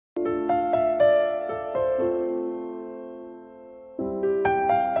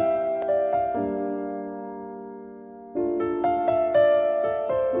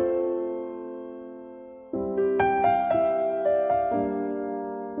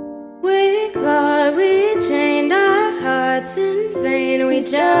hearts in vain. We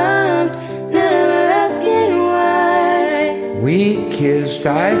jumped, never asking why. We kissed,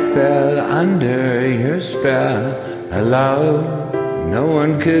 I fell under your spell, a love no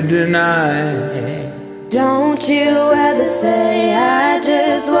one could deny. Don't you ever say I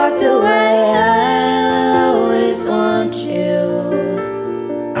just walked away. I'll always want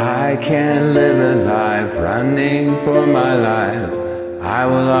you. I can't live a life running for my life. I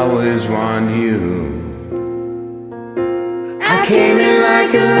will always want you. I came in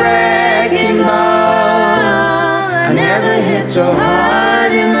like a wrecking ball. I never hit so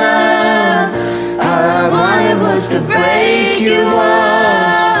hard in love. All I wanted was to break your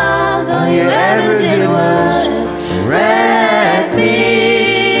walls. All you ever did was wreck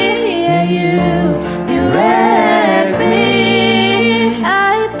me. Yeah, you wrecked me.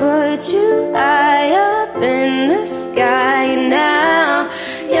 I put you high up in the sky. Now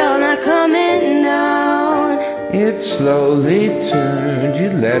you're not coming down. It slowly turned, you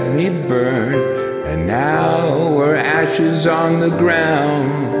let me burn, and now we're ashes on the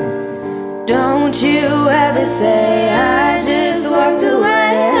ground. Don't you ever say I just walked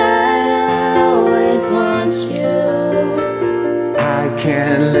away. I always want you. I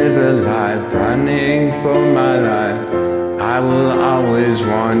can't live a life running for my life. I will always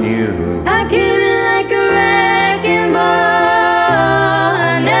want you. I came in like a wrecking ball.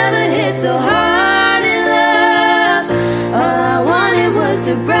 I never hit so hard in love. All I wanted was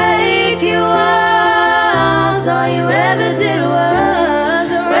to break your walls. All you ever did was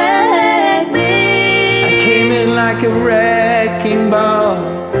wreck me. I came in like a wrecking ball.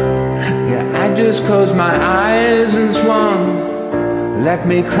 Yeah, I just closed my eyes and swung, left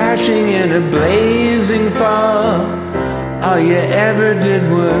me crashing in a blazing fall. All you ever did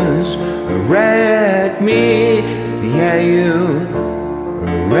was wreck me. Yeah, you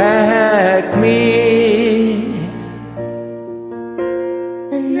wrecked me.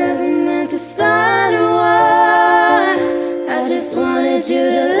 I never meant to start a war. I just wanted you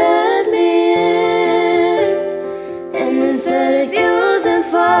to let me in. And instead of using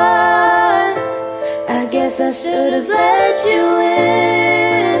force, I guess I should have let you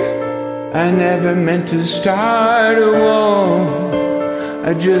in. I never meant to start a war.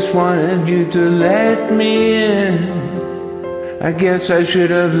 I just wanted you to let me in. I guess I should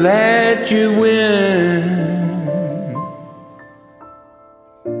have let you in.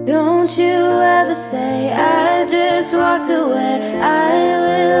 Don't you ever say I just walked away. I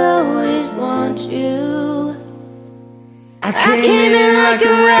will always want you. I came in like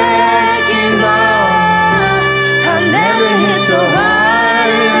a wrecking ball. I never hit so hard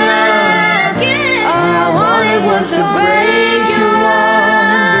in love. All I wanted was to break your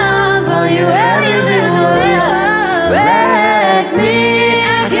walls. All you ever did was wreck me.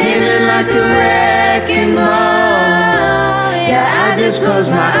 I came in like a wrecking ball. Yeah, I just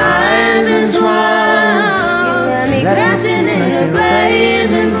closed my eyes and swung. You let me crashing in a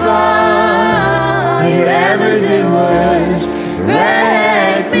blazing fall. All you ever did was wreck